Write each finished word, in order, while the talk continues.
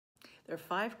There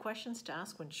are 5 questions to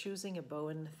ask when choosing a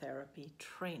Bowen therapy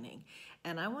training.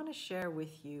 And I want to share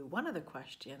with you one of the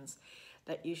questions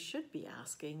that you should be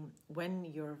asking when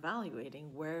you're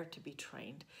evaluating where to be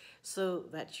trained so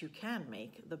that you can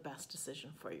make the best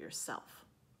decision for yourself.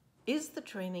 Is the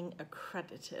training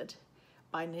accredited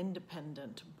by an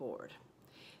independent board?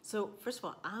 So first of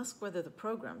all, ask whether the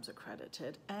program's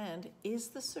accredited and is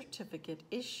the certificate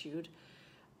issued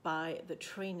by the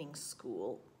training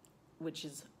school, which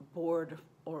is board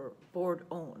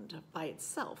owned by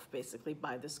itself, basically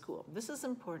by the school. This is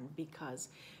important because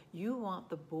you want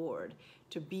the board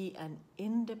to be an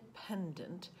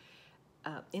independent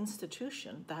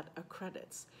institution that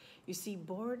accredits. You see,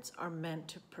 boards are meant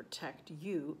to protect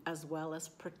you as well as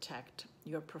protect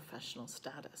your professional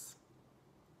status.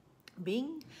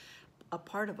 Being a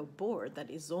part of a board that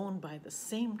is owned by the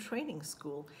same training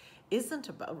school isn't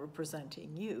about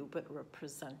representing you, but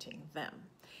representing them.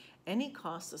 Any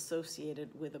costs associated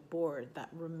with a board that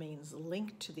remains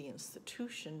linked to the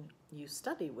institution you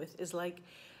study with is like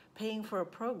paying for a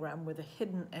program with a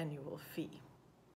hidden annual fee.